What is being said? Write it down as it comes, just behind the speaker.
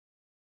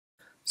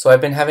So I've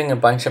been having a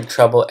bunch of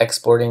trouble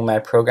exporting my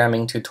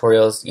programming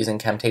tutorials using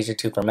Camtasia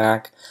 2 for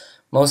Mac.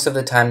 Most of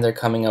the time they're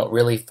coming out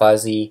really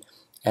fuzzy,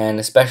 and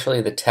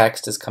especially the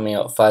text is coming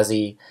out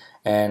fuzzy,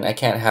 and I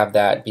can't have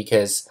that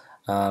because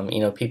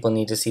people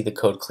need to see the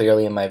code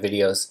clearly in my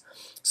videos.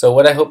 So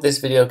what I hope this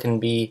video can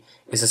be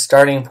is a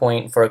starting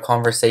point for a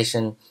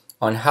conversation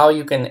on how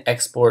you can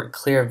export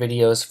clear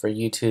videos for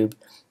YouTube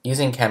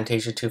using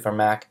Camtasia 2 for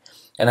Mac,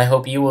 and I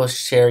hope you will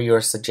share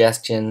your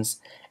suggestions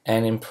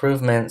and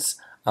improvements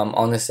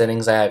on the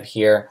settings I have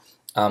here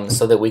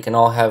so that we can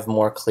all have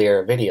more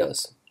clear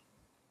videos.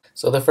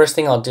 So the first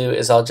thing I'll do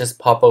is I'll just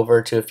pop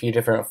over to a few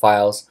different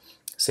files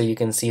so you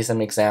can see some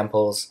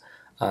examples.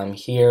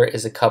 Here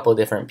is a couple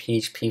different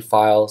PHP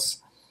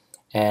files,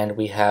 and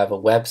we have a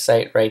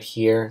website right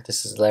here.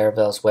 This is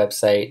Laravel's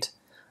website.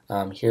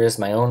 Here's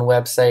my own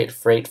website,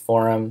 Freight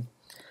Forum.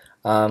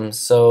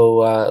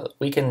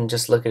 We can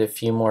just look at a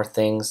few more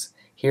things.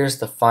 Here's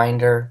the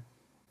Finder.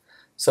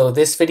 So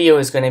this video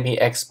is going to be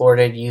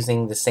exported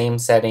using the same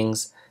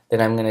settings that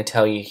I'm going to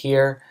tell you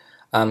here,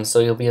 so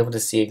you'll be able to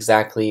see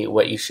exactly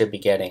what you should be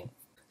getting.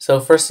 So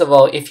first of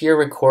all, if you're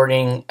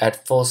recording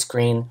at full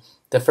screen,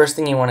 the first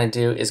thing you want to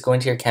do is go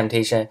into your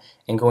Camtasia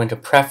and go into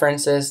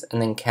Preferences and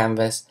then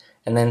Canvas,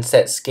 and then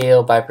set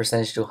Scale by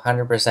Percentage to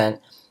 100%.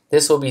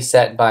 This will be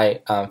set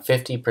by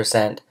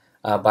 50%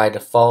 by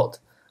default.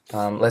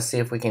 Let's see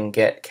if we can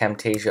get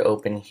Camtasia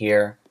open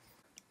here.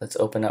 Let's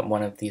open up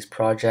one of these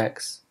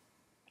projects.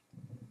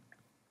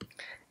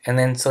 And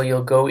then so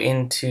you'll go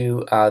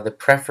into the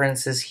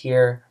preferences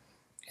here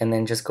and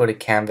then just go to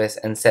Canvas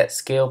and set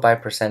Scale by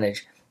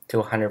Percentage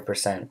to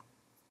 100%.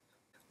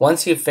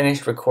 Once you've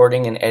finished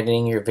recording and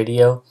editing your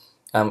video,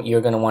 you're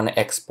going to want to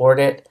export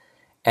it,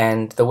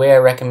 and the way I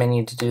recommend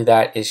you to do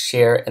that is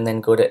Share and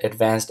then go to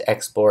Advanced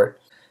Export.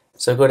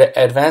 So go to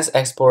Advanced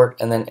Export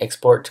and then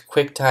Export to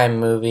Quicktime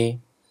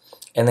Movie,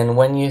 and then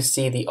when you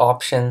see the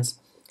options,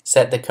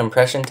 set the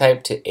compression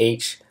type to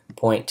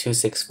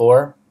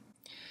H.264.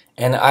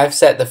 And I've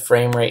set the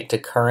frame rate to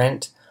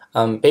current.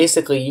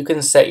 Basically, you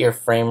can set your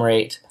frame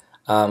rate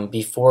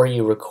before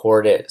you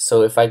record it.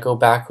 So if I go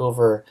back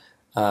over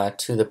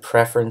to the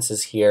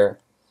preferences here,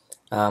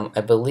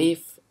 I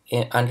believe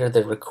under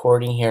the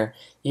recording here,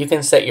 you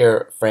can set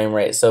your frame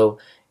rate. So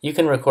you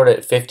can record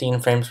at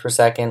 15 frames per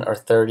second or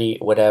 30,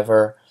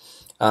 whatever.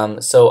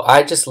 So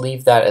I just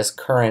leave that as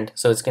current,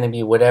 so it's going to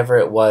be whatever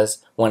it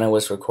was when I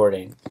was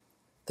recording.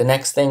 The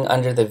next thing,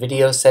 under the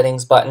video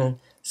settings button,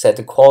 set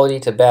the quality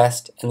to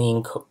best and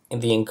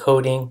the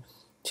encoding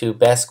to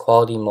best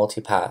quality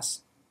multipass.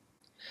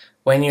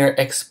 When you're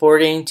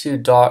exporting to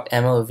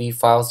 .mov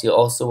files, you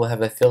also will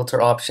have a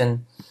filter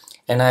option,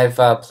 and I've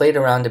played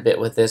around a bit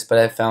with this, but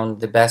I found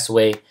the best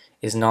way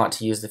is not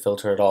to use the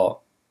filter at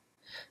all.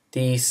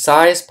 The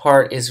size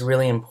part is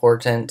really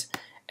important,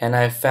 and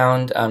I've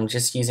found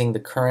just using the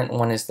current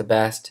one is the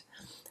best.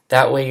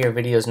 That way your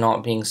video is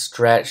not being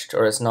stretched,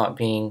 or it's not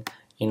being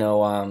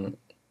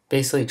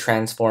basically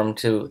transformed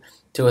to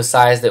a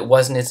size that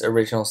wasn't its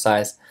original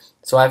size.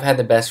 So I've had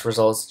the best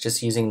results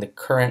just using the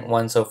current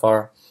one so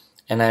far,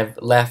 and I've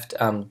left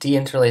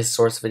deinterlace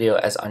source video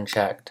as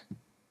unchecked.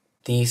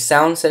 The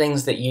sound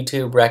settings that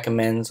YouTube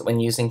recommends when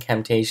using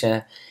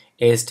Camtasia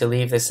is to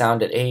leave the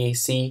sound at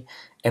AAC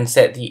and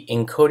set the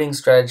encoding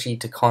strategy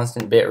to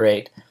constant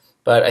bitrate.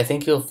 But I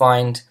think you'll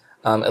find,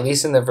 at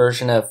least in the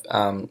version of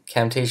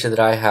Camtasia that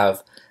I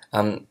have,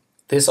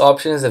 this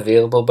option is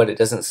available, but it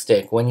doesn't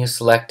stick. When you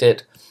select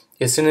it,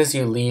 as soon as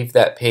you leave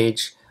that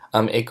page,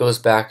 it goes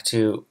back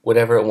to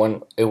whatever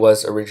it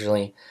was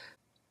originally.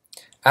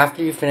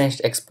 After you've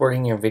finished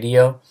exporting your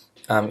video,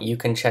 you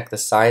can check the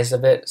size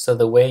of it. So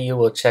the way you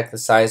will check the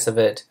size of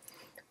it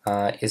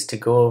is to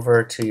go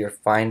over to your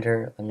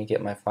Finder. Let me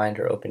get my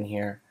Finder open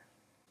here.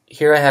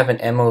 Here I have an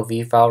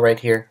MOV file right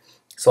here.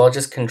 So I'll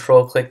just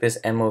control click this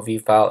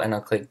MOV file and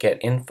I'll click Get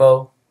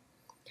Info.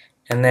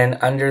 And then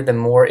under the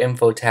More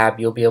Info tab,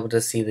 you'll be able to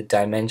see the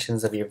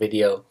dimensions of your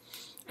video.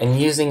 And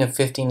using a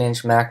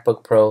 15-inch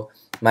MacBook Pro,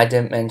 my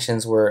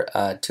dimensions were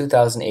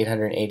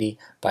 2880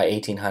 by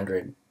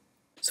 1800.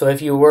 So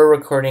if you were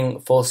recording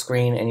full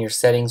screen and your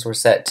settings were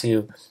set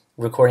to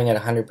recording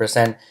at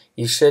 100%,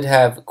 you should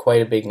have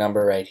quite a big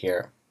number right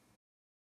here.